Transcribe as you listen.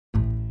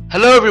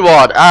Hello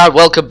everyone, and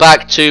welcome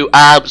back to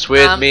Ampz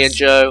with me and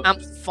Joe.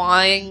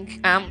 Amplifying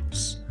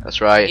Amps.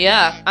 That's right.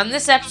 Yeah, and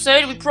this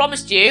episode we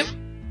promised you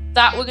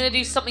that we're going to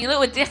do something a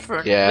little bit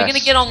different. Yes. We're going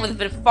to get on with a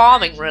bit of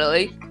farming,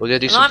 really. We're going to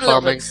do And some I'm a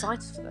little bit farming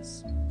excited for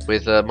this.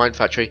 with Mine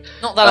Factory.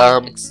 Not that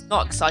I'm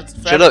not excited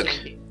for Joe, look,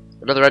 everything.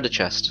 another ender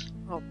chest.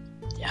 Oh,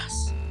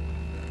 yes.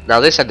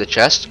 Now this ender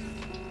chest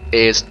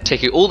is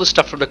taking all the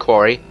stuff from the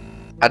quarry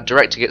and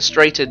directing it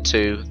straight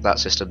into that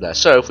system there.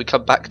 So if we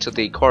come back to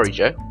the quarry,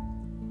 Joe.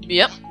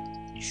 Yep.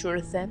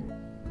 Sure then.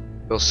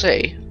 We'll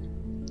see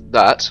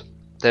that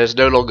there's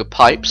no longer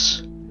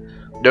pipes,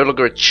 no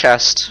longer a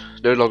chest,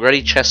 no longer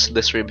any chests in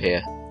this room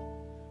here.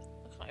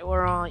 Okay,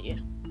 where are you?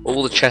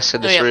 All the chests in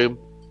this room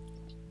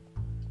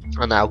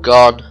are now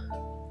gone.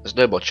 There's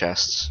no more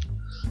chests,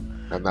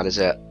 and that is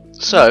it.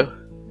 So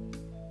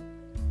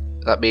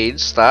that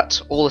means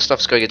that all the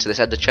stuff's going into this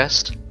ender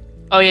chest.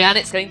 Oh yeah, and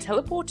it's getting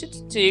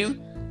teleported to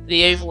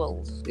the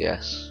overworld.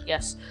 Yes.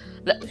 Yes.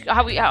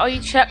 Are you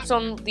checked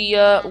on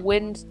the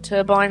wind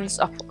turbines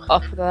up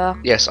there?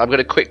 Yes, I'm going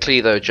to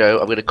quickly though, Joe.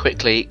 I'm going to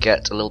quickly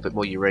get a little bit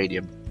more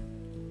uranium.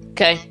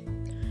 Okay.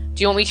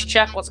 Do you want me to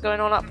check what's going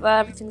on up there?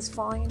 Everything's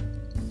fine.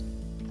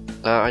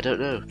 I don't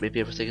know. Maybe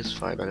everything is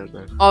fine. I don't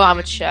know. I'll have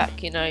a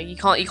check. You know, you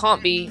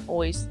can't be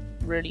always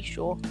really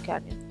sure,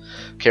 can you?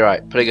 Okay,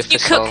 right. Putting a You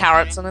fissile. cook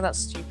carrots. I know that's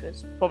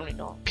stupid. Probably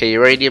not. Okay,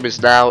 uranium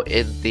is now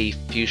in the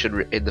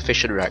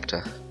fission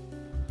reactor.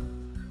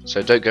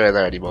 So don't go in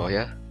there anymore.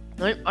 Yeah.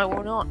 Nope, I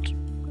will not.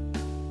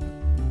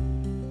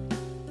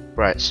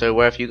 Right. So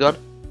where have you gone?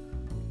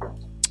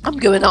 I'm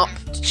going up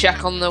to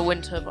check on the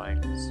wind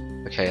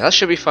turbines. Okay, that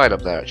should be fine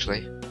up there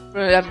actually.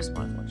 Really, I'm just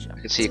might check. I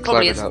can see you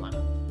Probably climbing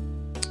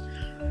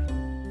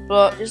up.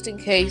 But just in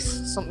case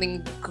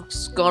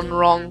something's gone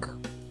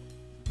wrong,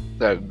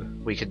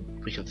 Then we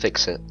can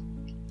fix it.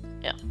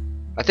 Yeah.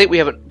 I think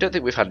don't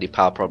think we've had any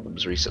power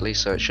problems recently,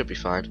 so it should be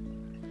fine.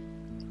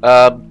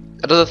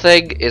 Another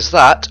thing is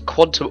that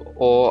quantum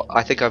ore.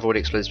 I think I've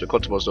already explained this, but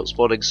quantum ore's not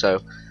spawning, so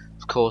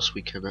of course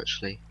we can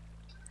actually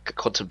get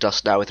quantum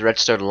dust now with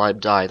redstone and lime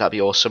dye. That'd be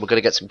awesome. We're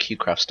gonna get some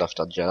QCraft stuff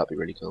done, Joe. That'd be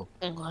really cool.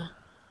 okay.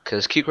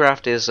 Because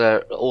QCraft is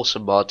an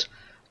awesome mod.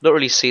 Not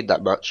really seen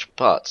that much,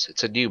 but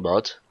it's a new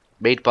mod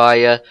made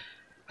by.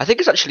 I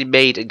think it's actually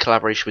made in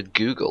collaboration with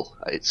Google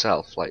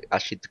itself. Like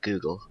actually, the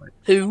Google. Like,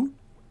 Who?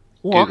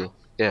 What? Google.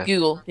 Yeah.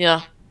 Google.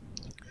 Yeah.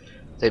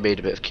 They made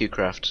a bit of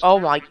QCraft. Oh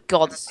my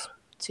God. It's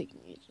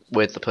taking ages.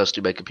 With the person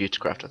who made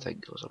ComputerCraft, I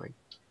think, or something.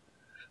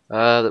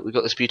 We've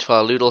got this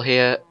beautiful Loodle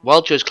here.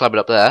 While Joe's climbing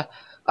up there,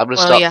 I'm going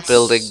to start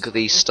building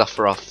the stuff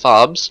for our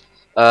farms.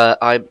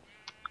 I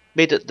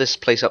made this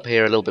place up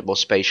here a little bit more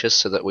spacious,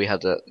 so that we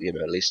had, at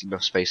least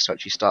enough space to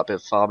actually start a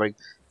bit of farming.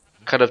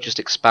 Kind of just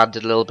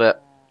expanded a little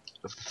bit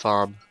of the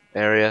farm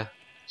area.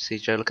 See,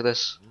 Joe, look at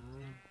this.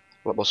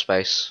 A lot more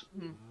space.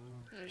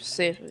 Just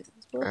see if it's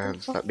And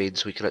that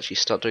means we can actually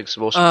start doing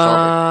some awesome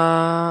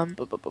farming.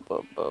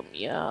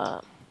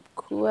 Yeah.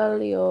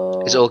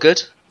 Coolio. Is it all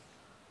good?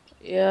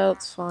 Yeah,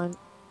 that's fine.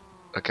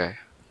 Okay.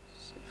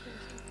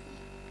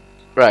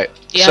 Right.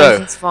 Yeah, so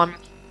everything's fine.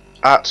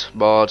 at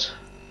mod.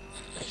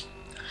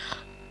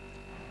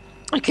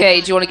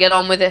 Okay, do you want to get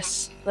on with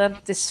this then?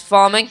 This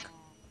farming?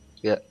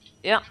 Yeah.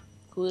 Yeah.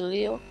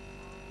 Coolio.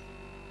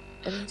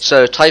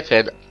 So type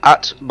in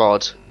at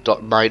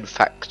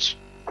mod.minefactory.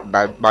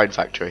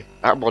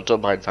 At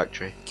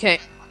mod.minefactory.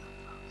 Okay.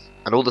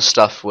 And all the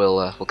stuff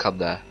will come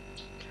there.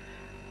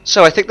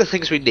 So I think the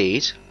things we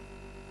need.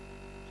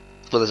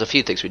 Well, there's a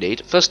few things we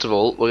need. First of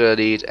all, we're going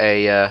to need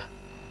a.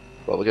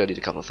 Well, we're going to need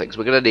a couple of things.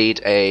 We're going to need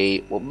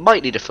a. Well,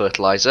 might need a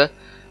fertilizer,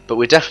 but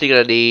we're definitely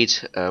going to need.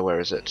 Where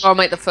is it? I'll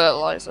make the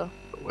fertilizer.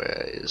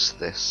 Where is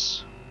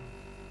this?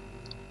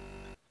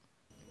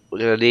 We're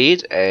going to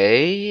need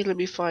a. Let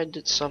me find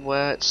it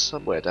somewhere. It's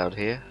somewhere down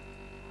here.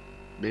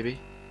 Maybe.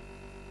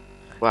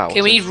 Wow.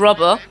 Okay, we need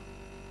rubber.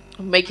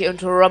 Make it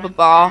into a rubber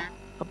bar.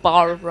 A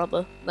bar of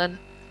rubber. Then.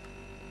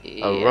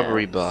 A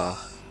rubbery bar.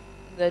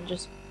 Then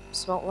just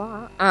smelt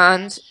that.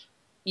 And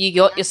you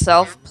got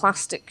yourself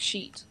plastic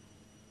sheet.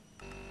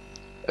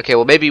 Okay,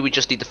 well maybe we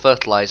just need the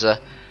fertilizer,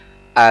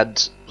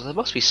 and well, there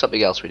must be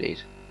something else we need.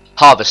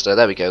 Harvester,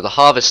 there we go. The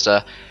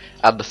harvester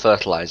and the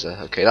fertilizer.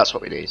 Okay, that's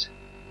what we need.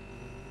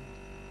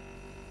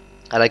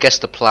 And I guess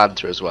the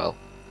planter as well.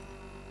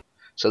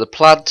 So the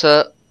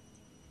planter,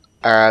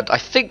 and I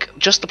think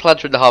just the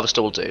planter and the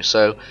harvester will do.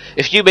 So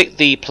if you make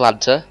the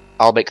planter,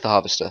 I'll make the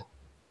harvester.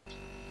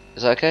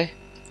 Is that okay?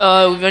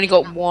 We've only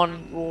got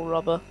one raw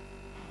rubber.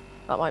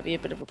 That might be a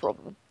bit of a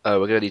problem.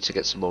 Oh, we're going to need to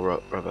get some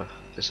more rubber.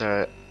 Is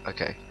there...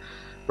 Okay.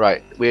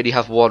 Right, we only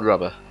have one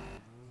rubber.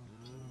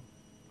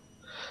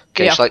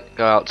 Okay, Yeah. just like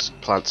go out,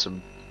 plant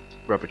some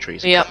rubber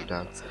trees and cut them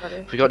down.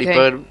 Have we got any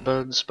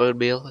bone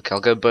meal? Okay,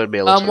 I'll go bone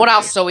meal. What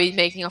else are we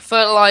making? A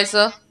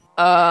fertilizer?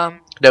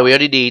 No, we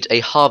only need a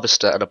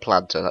harvester and a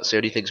planter. That's the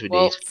only things we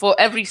need. For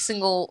every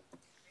single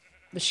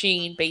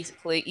machine,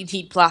 basically, you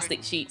need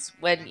plastic sheets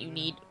when you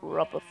need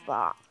rubber for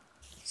that.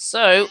 So,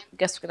 I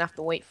guess we're gonna have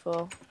to wait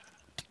to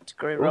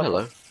grow rubber. Oh,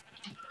 hello.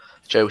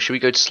 Joe, should we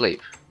go to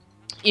sleep?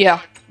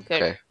 Yeah.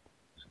 Okay.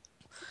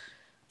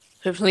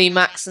 Hopefully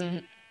Max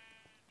and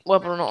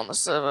Webber are not on the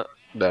server.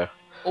 No.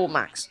 Or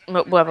Max.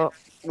 No, Webber.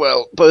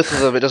 Well, both of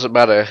them, it doesn't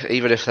matter,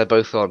 even if they're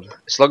both on.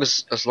 As long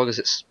as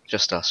it's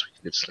just us, we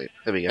can go to sleep.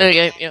 There we go. There we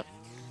go, yeah.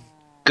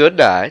 Good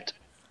night.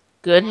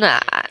 Good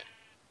night.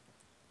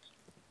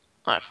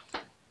 Oh.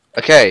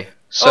 Okay,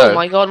 so... Oh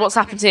my god, what's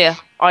happened here?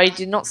 I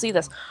did not see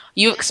this.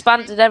 You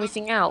expanded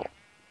everything out.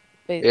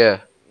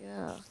 Yeah.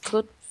 Yeah,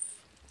 good.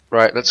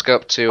 Right, let's go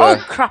up to... Oh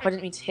crap, I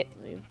didn't mean to hit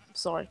them.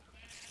 Sorry.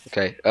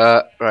 Okay,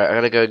 right, I'm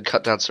gonna go and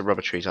cut down some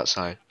rubber trees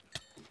outside.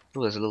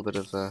 Oh, there's a little bit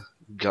of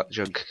gut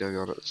junk going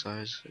on at the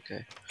sides.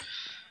 Okay.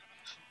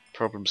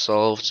 Problem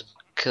solved.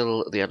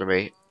 Kill the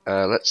enemy.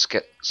 Let's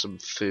get some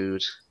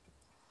food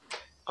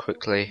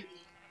quickly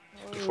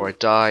before I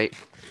die.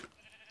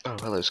 Oh,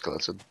 hello,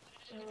 skeleton.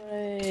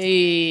 Hooray.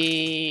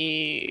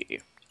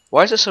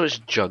 Why is there so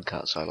much junk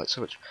outside? Like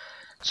so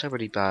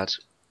many bad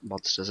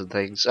monsters and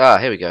things. Ah,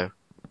 here we go.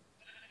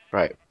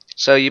 Right.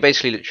 So you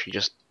basically literally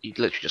just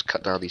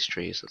cut down these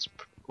trees. That's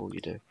all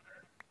you do.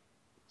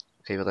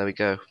 Okay, well there we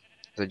go.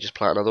 Then just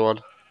plant another one.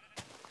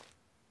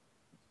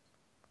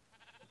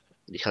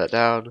 You cut it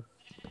down.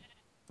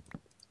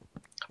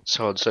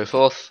 So on and so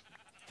forth.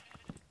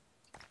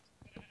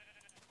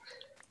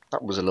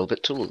 That was a little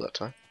bit tall that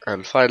time.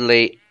 And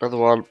finally, another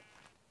one.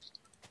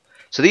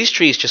 So these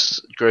trees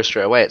just grow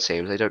straight away, it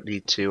seems. They don't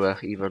need to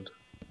even...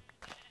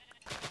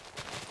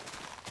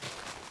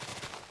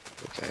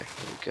 Okay, there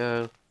we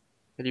go.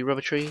 Any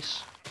rubber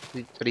trees?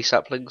 Any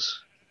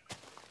saplings?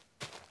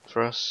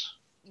 For us?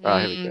 Ah,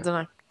 here we go.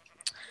 Don't know.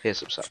 Here's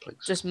some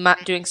saplings. Just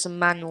doing some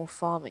manual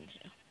farming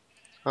here.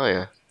 Oh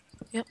yeah.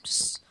 Yep,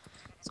 it's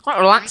quite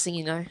relaxing,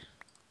 you know.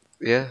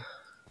 Yeah.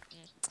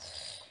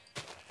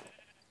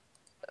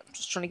 I'm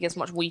just trying to get as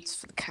much wheat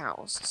for the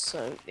cows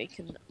so they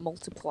can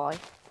multiply.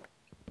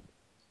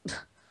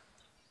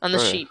 And the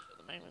sheep at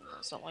the moment,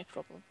 that's not my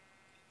problem.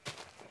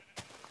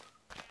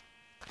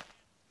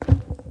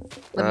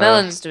 The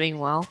melon's doing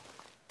well.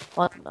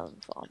 I like the melon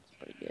farm, it's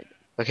pretty good.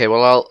 Okay,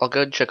 well I'll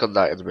go and check on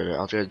that in a minute.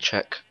 I'll go and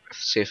check,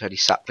 see if any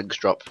saplings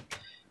drop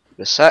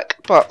in a sec.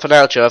 But for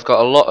now, Joe, I've got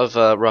a lot of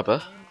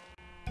rubber.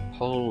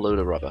 Whole load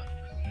of rubber.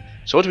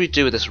 So what do we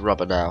do with this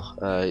rubber now?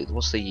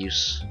 What's the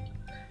use?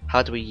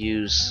 How do we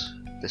use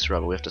this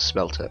rubber? We have to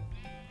smelt it.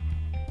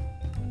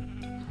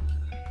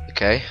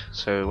 Okay,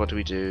 so what do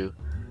we do?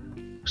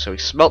 So we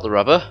smelt the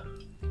rubber,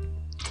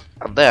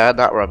 and then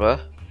that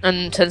rubber, and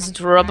it turns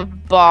into a rubber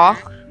bar,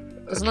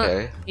 doesn't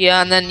it?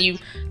 Yeah, and then you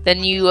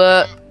don't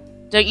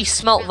you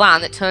smelt that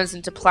and it turns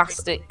into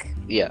plastic.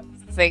 Yeah.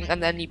 Thing,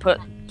 and then you put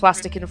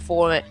plastic in a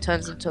form and it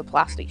turns into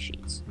plastic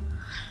sheets.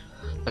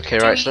 Okay,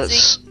 right. So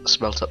let's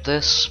smelt up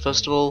this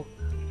first of all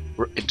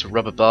into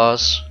rubber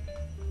bars.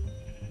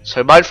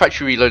 So Mine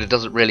Factory Reloaded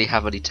doesn't really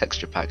have any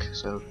texture pack,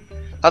 so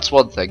that's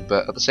one thing.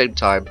 But at the same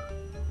time,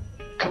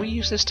 can we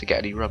use this to get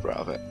any rubber out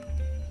of it?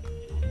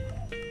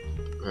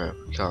 No,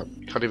 we can't.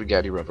 We can't even get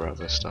any rubber out of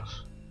this stuff.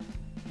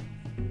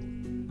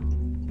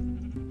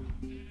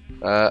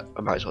 I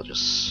might as well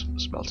just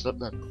smelt it up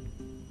then.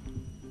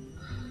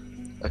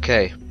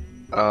 Okay,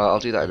 I'll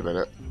do that in a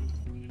minute.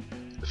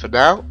 For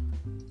now,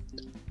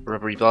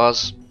 rubbery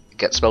bars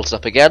get smelted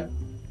up again.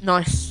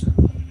 Nice.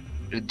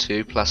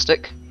 Into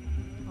plastic.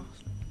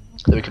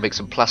 Then we can make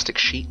some plastic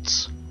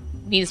sheets.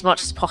 Need as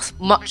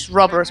much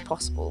rubber as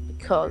possible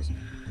because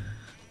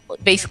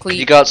basically. Can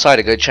you go outside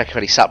and go check if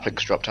any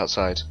saplings dropped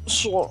outside?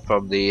 Sure.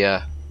 From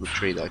the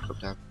tree that I cut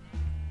down.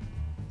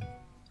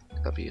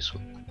 That'd be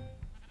useful.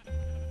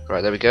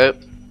 Right, there we go.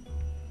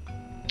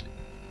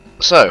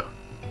 So,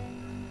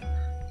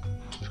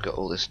 we've got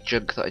all this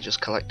junk that I just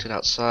collected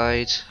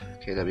outside.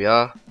 Okay, there we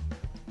are.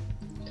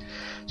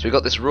 So we've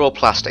got this raw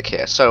plastic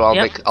here. So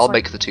I'll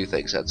make the two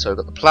things then. So I've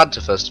got the planter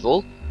first of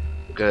all.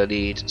 We're gonna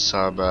need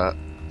some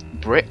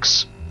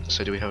bricks.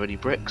 So do we have any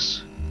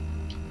bricks?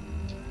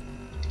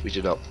 We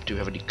do not. Do we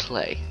have any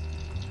clay?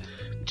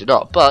 We do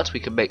not, but we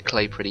can make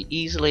clay pretty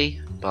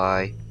easily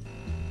by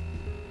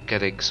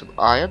getting some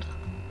iron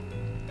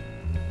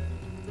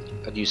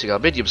and using our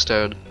medium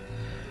stone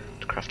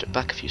to craft it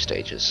back a few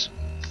stages.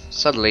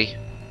 Suddenly,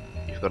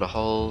 you've got a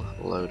whole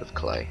load of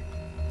clay.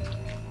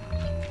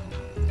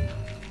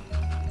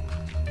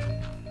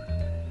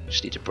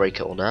 Just need to break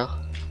it all now.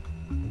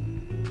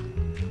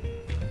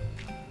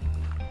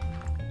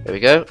 There we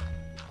go.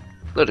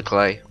 Load of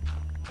clay.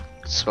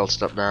 Smelt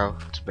it up now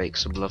to make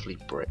some lovely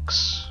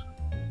bricks.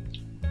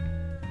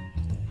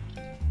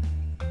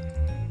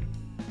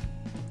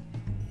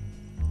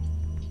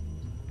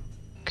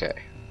 Okay.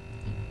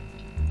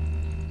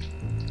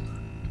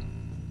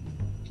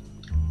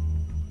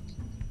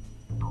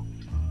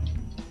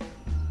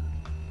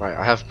 Right,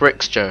 I have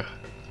bricks, Joe.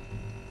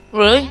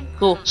 Really?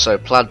 Cool. So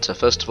planter,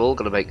 first of all,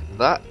 gonna make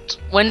that.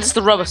 When does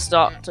the rubber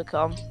start to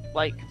come?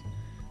 Like,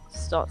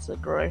 start to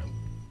grow?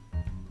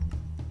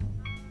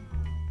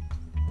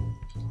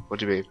 What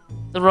do you mean?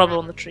 The rubber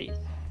on the tree.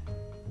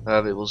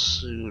 It will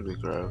soon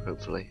regrow,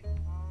 hopefully.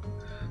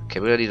 Okay,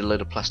 we're gonna need a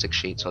load of plastic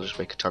sheets. I'll just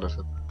make a ton of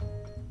them.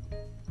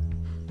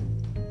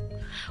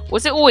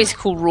 Was it always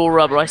called raw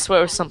rubber? I swear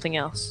it was something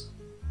else.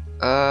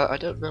 I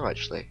don't know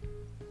actually.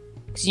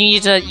 Because you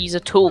need to use a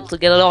tool to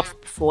get it off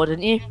before,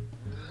 didn't you?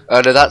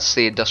 Oh no, that's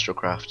the industrial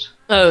craft.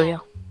 Oh yeah.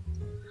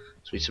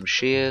 So we need some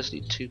shears,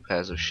 need 2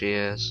 pairs of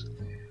shears.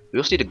 We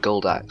also need a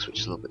gold axe, which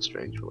is a little bit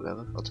strange, but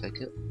whatever, I'll take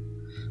it.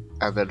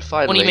 And then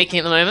finally... What are you making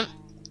at the moment?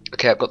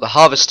 Okay, I've got the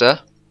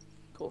harvester.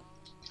 Cool.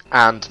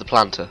 And the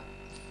planter.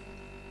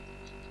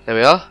 There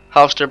we are.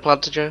 Harvester and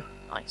planter, Joe.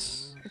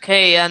 Nice.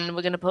 Okay, and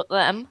we're gonna put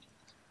them...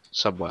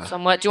 Somewhere.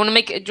 Somewhere. Do you want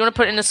to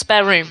put it in a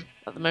spare room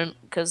at the moment?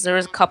 Because there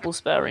is a couple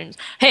spare rooms.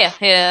 Here.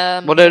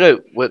 Well,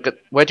 no. Where do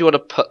you want to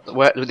put...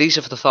 Where these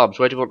are for the farms.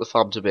 Where do you want the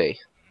farm to be?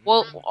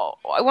 Well,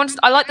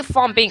 I like the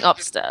farm being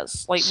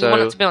upstairs. Like, we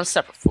want it to be on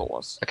separate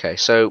floors. Okay,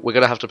 so we're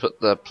gonna have to put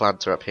the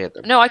planter up here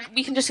then. No,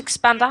 we can just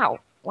expand out.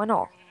 Why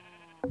not?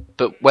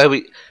 But where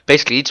we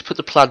basically need to put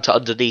the planter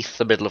underneath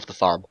the middle of the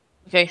farm.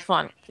 Okay,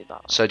 fine. Do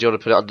that. So do you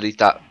want to put it underneath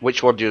that?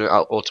 Which one do you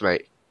want to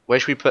automate? Where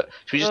should we put?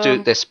 Should we just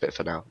do this bit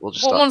for now? We'll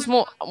just. What one's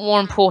more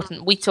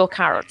important, wheat or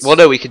carrots? Well,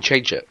 no, we can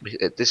change it.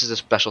 This is a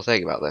special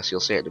thing about this. You'll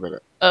see it in a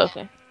minute. Oh,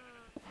 okay.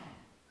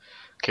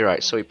 Okay,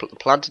 right. So we put the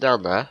planter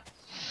down there.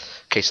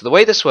 Okay, so the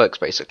way this works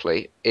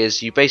basically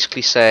is you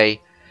basically say,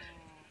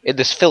 in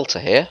this filter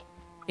here.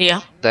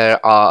 Yeah.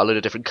 There are a load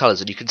of different colours,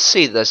 and you can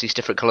see that there's these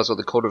different colours on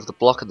the corner of the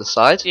block and the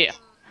side. Yeah.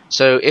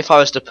 So if I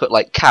was to put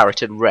like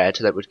carrot in red,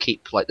 that would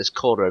keep like this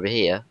corner over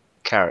here,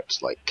 carrot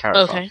Okay.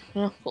 farm.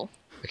 Yeah. Cool.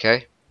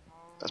 Okay.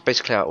 That's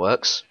basically how it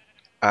works.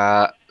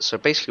 So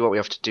basically what we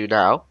have to do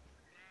now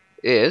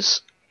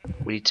is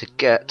we need to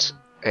get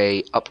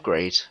a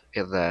upgrade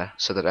in there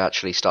so that it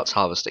actually starts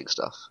harvesting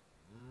stuff.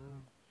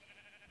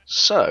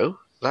 So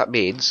that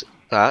means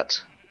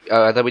that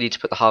and then we need to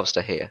put the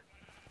harvester here.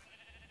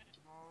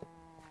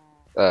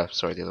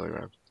 Sorry, the other way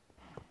around.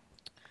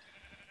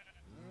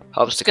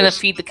 Harvester Just gonna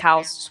feed the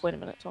cows. Just wait a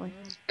minute, Tommy.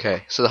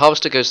 Okay, so the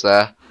harvester goes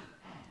there,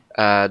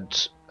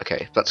 and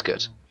okay, that's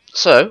good.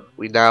 So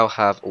we now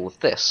have all of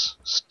this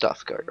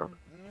stuff going on.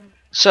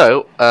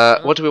 So,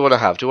 what do we want to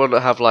have? Do we want to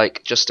have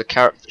like just a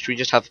carrot? Should we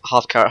just have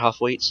half carrot, half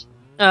wheat?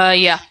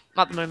 Yeah.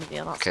 At the moment,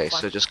 yeah. That's Okay,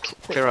 fine. so just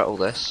clear out all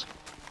this.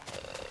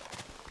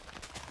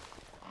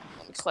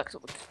 Select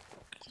all the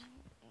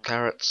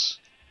Carrots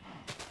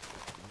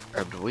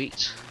and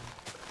wheat.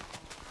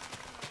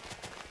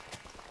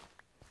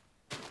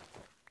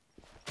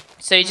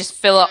 So you just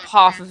fill up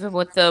half of them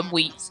with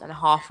wheat and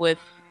half with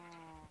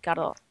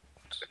carrot.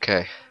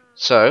 Okay,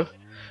 so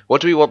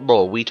what do we want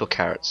more, wheat or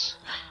carrots?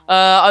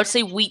 I would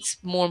say wheat's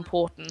more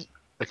important.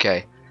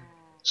 Okay,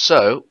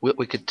 so what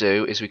we could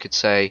do is we could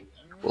say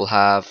we'll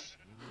have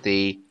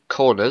the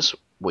corners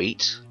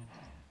wheat,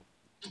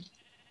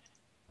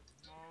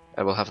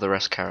 and we'll have the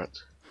rest carrot.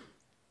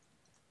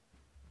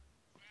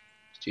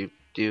 Do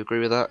you agree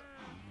with that?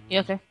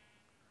 Yeah. Okay.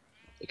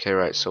 Okay,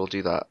 right. So we'll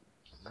do that.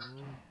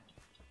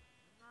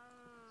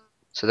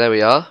 So there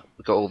we are.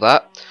 We've got all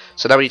that.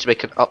 So now we need to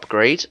make an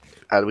upgrade,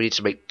 and we need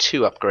to make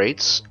 2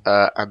 upgrades,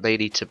 and they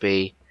need to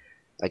be,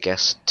 I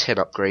guess, 10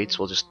 upgrades.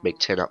 We'll just make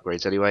 10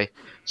 upgrades anyway.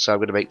 So I'm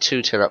going to make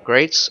 2 10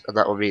 upgrades, and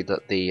that will mean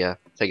that the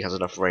thing has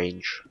enough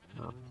range,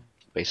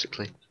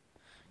 basically.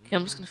 Okay,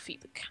 I'm just going to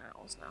feed the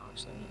cows now,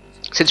 actually.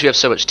 Since we have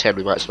so much 10,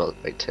 we might as well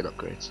make 10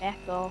 upgrades. Back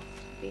off,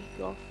 back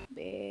off,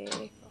 back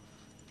off,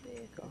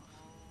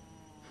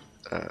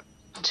 back off.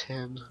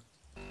 10.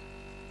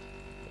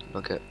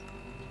 Nugget.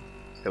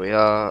 There we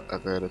are,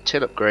 and then a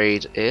 10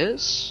 upgrade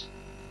is...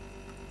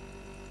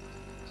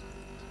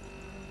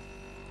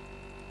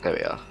 There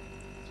we are.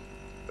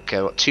 Okay,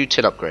 I've got 2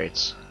 10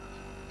 upgrades.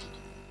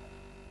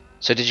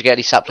 So did you get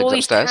any saplings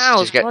upstairs?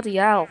 Cows, bloody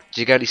hell.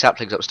 Did you get any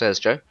saplings upstairs,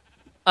 Joe?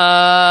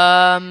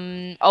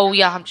 Oh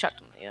yeah, I haven't checked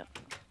them yet.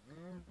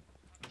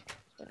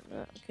 Wait a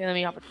minute. Okay, let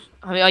me have a...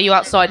 Are you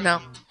outside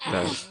now? No.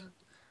 Okay,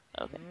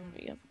 let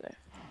me go there.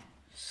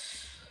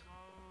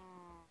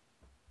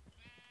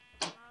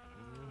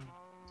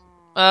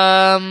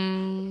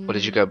 Or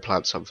did you go and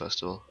plant some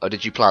first of all? Or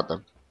did you plant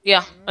them?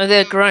 Yeah, oh,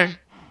 they're grown.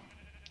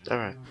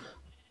 Alright.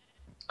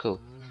 Cool.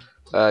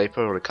 You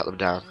probably want to cut them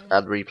down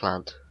and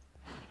replant.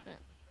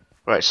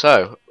 Right,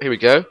 so, here we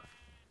go.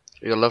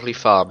 We got a lovely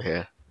farm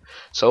here.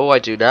 So all I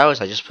do now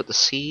is I just put the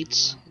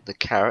seeds, the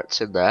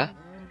carrots in there.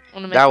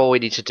 Now all we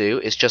need to do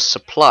is just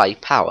supply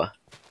power.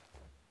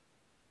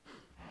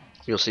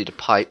 You'll see the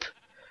pipe.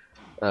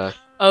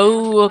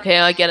 Oh, okay,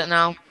 I get it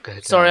now.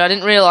 Sorry, I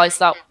didn't realise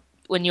that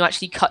when you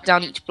actually cut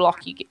down each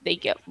block, they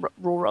get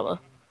raw rubber.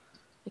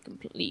 I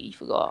completely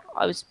forgot.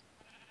 I was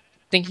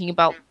thinking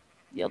about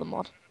the other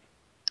mod.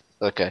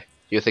 Okay,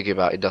 you're thinking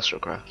about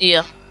industrial craft.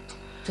 Yeah,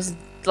 because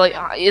like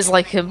it's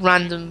like a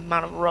random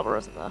amount of rubber,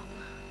 isn't there?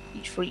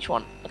 For each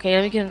one. Okay,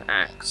 let me get an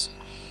axe.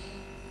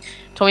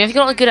 Tommy, have you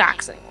got a good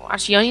axe anymore?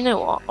 Actually, you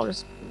know what? I'll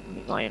just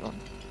make my own one.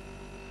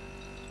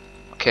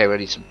 Okay, we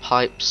need some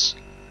pipes,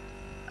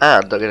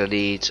 and I'm gonna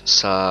need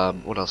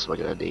some. What else am I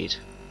gonna need?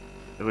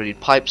 I'm gonna need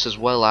pipes as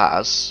well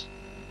as.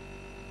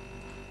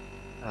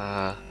 So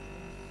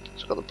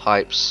I've got the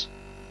pipes.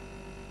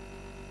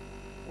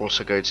 We're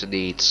also going to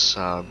need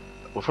some.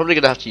 We're probably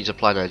gonna have to use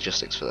applied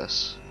logistics for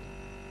this.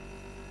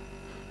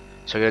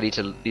 So we're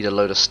gonna need a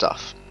load of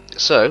stuff.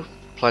 So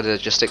applied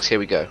logistics. Here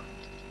we go.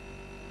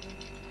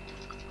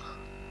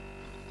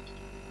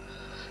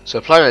 So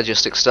applying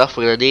logistic stuff,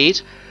 we're going to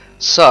need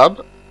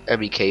some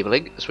ME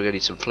cabling, so we're going to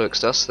need some fluix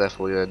dust,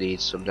 therefore we're going to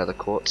need some nether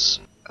quartz.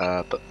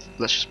 But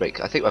let's just make,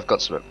 I think I've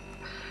got some.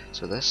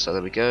 So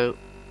there we go.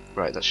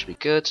 Right, that should be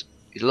good.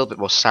 Need a little bit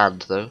more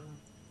sand though.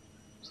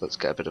 So let's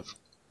get a bit of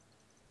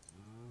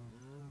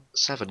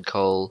 7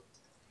 coal,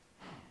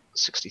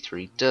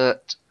 63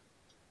 dirt.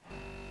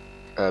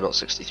 Not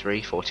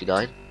 63,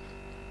 49.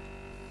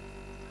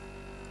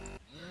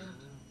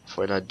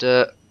 49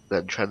 dirt,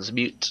 then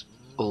transmute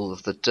all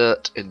of the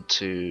dirt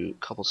into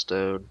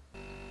cobblestone.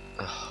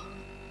 Ugh.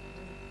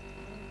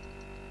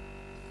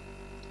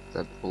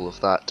 Then all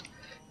of that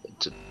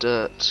into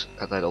dirt,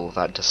 and then all of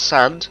that into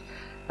sand,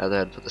 and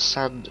then put the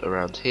sand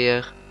around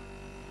here,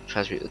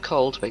 transmute the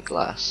coal to make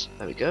glass.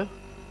 There we go.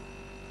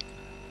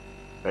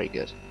 Very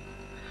good.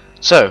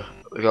 So,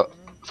 we've got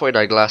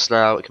 49 glass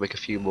now, we can make a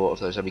few more of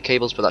those ME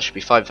cables, but that should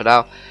be fine for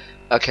now.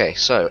 Okay,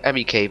 so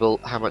ME cable,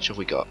 how much have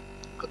we got?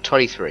 We've got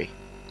 23.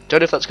 Don't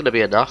know if that's going to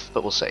be enough,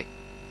 but we'll see.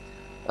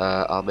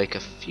 I'll make a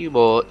few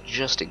more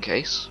just in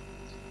case.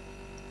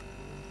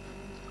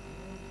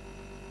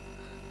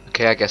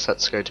 Okay, I guess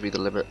that's going to be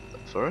the limit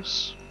for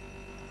us.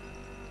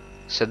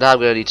 So now I'm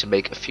going to need to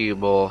make a few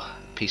more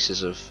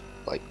pieces of,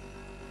 like,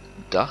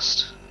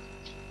 dust.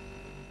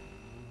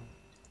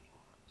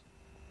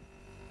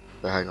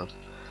 No, hang on.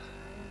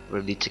 We're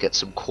going to need to get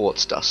some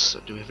quartz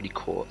dust. Do we have any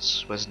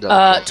quartz? Where's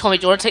another quartz? Tommy,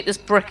 do you want to take this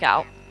brick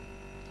out?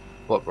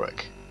 What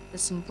brick?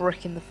 There's some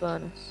brick in the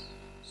furnace.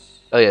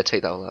 Oh yeah,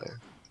 take that all out. Yeah.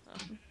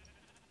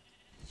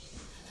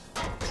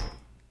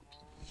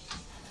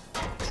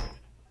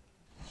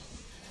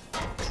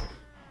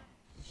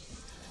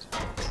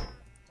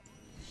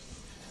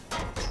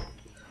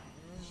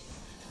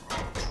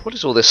 What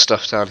is all this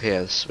stuff down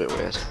here? This is a bit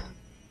weird.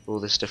 All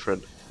this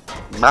different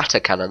matter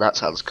cannon, that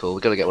sounds cool.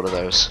 We're gonna get one of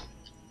those.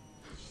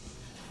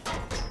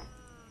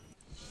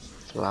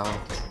 Flower.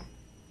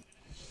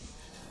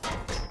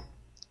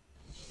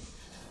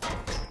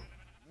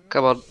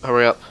 Come on,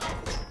 hurry up.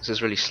 This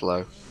is really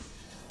slow.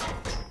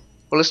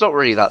 Well, it's not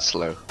really that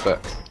slow,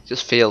 but it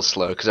just feels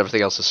slow because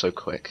everything else is so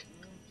quick.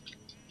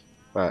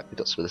 Right, we've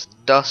got some of this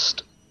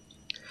dust.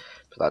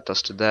 Put that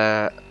dust in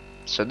there.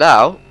 So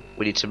now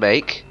we need to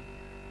make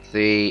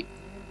a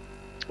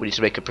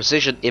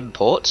precision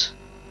import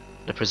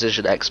and a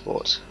precision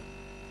export.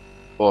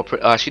 Or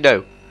actually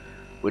no,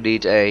 we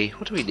need a,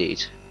 what do we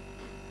need?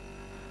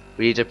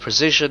 We need a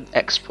precision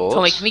export.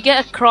 Tommy, can we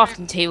get a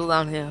crafting table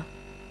down here?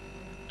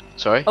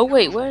 Sorry? Oh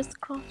wait, where's the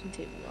crafting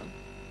table one?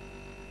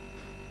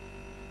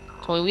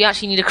 Tommy, we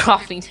actually need a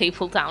crafting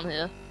table down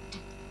here.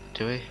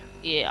 Do we?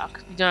 Yeah,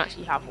 because we don't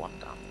actually have one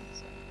down here,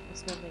 so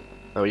let's go make one.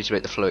 Oh, we need to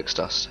make the fluix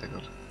dust, hang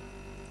on.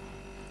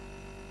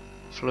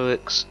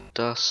 Fluix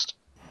dust.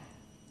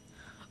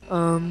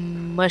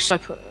 Where should I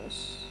put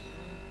this?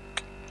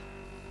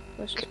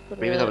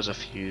 Maybe that was a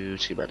few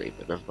too many,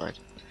 but never mind.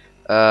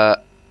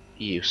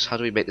 Use. How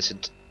do we make this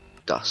into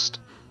dust?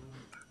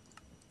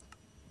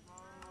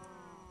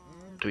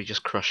 Do we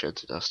just crush it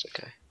into dust?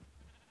 Okay.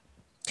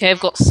 Okay, I've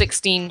got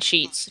 16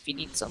 sheets if you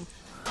need some.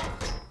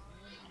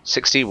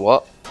 16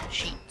 what?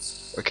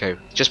 Sheets. Okay,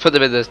 just put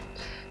them in the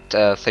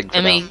thing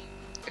for now.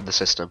 In the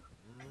system.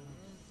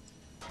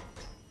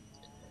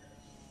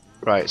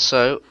 Right,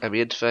 so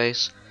ME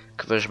interface,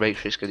 conversion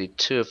matrix, gonna need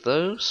 2 of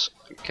those.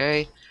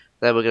 Okay.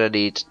 Then we're gonna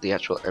need the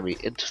actual ME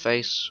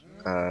interface.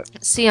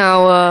 Let's see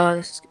how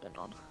this is going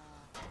on.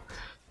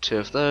 2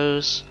 of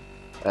those.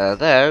 Then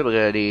we're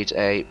gonna need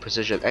a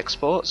precision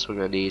export, so we're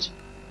gonna need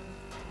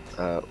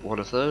 1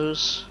 of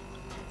those.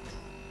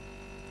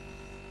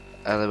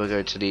 And then we're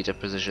going to need a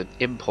precision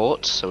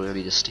import, so we're gonna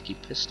need a sticky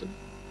piston.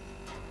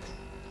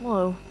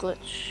 Whoa,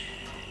 glitch.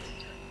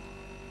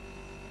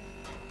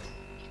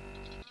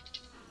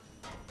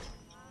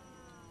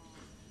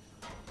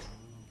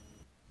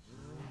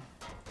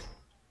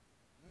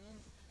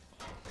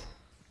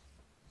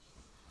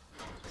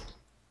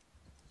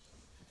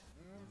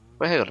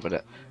 Wait, hang on a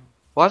minute.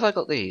 Why have I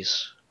got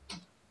these?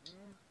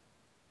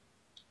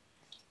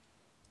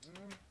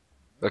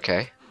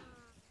 Okay.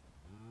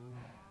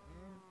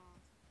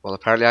 Well,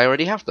 apparently I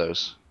already have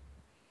those.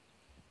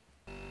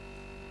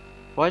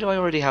 Why do I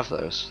already have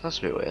those? That's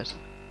a bit weird.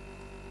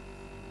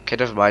 Okay,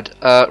 never mind.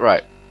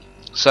 Right.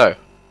 So.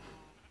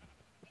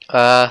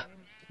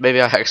 Maybe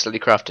I accidentally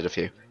crafted a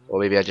few. Or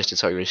maybe I just did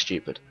something really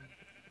stupid.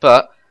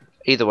 But,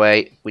 either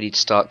way, we need to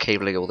start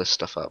cabling all this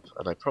stuff up.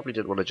 And I probably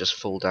didn't want to just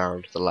fall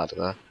down the ladder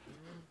there.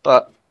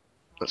 But,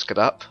 let's get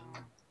up.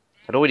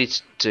 And all we need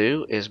to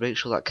do is make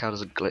sure that cow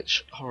doesn't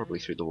glitch horribly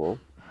through the wall.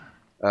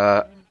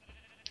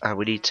 And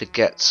we need to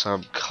get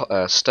some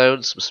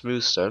stone, some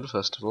smooth stone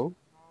first of all.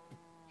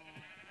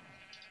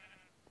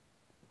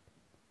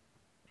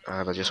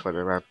 And I just went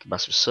around the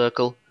massive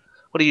circle.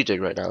 What are you doing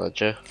right now then,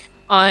 Joe?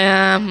 I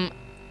am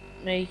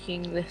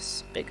making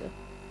this bigger.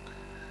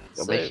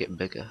 You're making it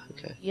bigger,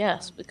 okay.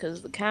 Yes,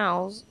 because the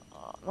cows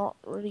are not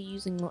really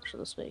using much of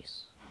the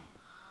space.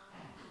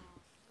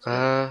 What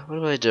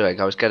am I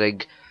doing? I was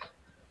getting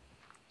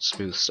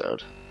smooth stone.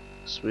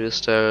 Smooth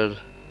stone,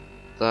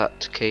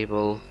 that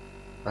cable.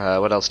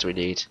 What else do we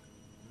need?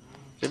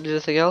 Didn't need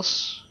anything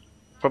else?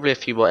 Probably a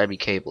few more ME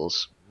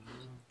cables.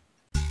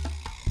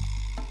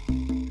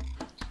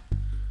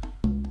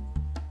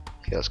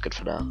 Okay, that's good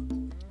for now.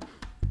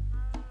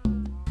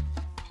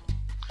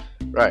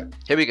 Right,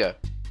 here we go.